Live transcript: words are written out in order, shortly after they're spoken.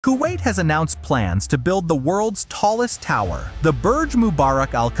Kuwait has announced plans to build the world's tallest tower, the Burj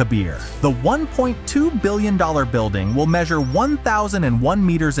Mubarak Al-Kabir. The $1.2 billion building will measure 1,001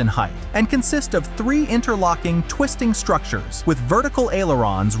 meters in height and consist of 3 interlocking, twisting structures with vertical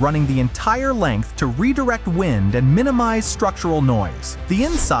ailerons running the entire length to redirect wind and minimize structural noise. The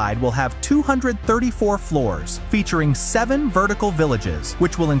inside will have 234 floors, featuring 7 vertical villages,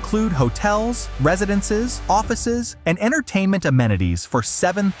 which will include hotels, residences, offices, and entertainment amenities for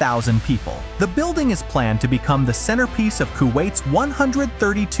 7,000 people. The building is planned to become the centerpiece of Kuwait's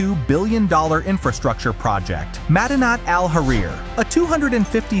 $132 billion infrastructure project, Madinat Al Hareer, a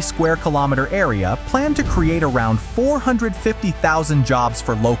 250 square kilometer area planned to create around 450,000 jobs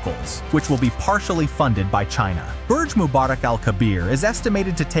for locals, which will be partially funded by China. Burj Mubarak Al-Kabir is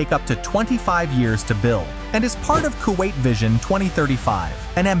estimated to take up to 25 years to build and is part of Kuwait Vision 2035,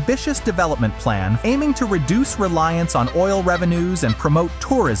 an ambitious development plan aiming to reduce reliance on oil revenues and promote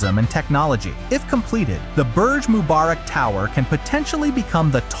tourism and technology. If completed, the Burj Mubarak Tower can potentially become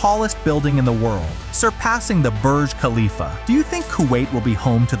the tallest building in the world, surpassing the Burj Khalifa. Do you think Kuwait will be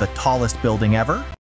home to the tallest building ever?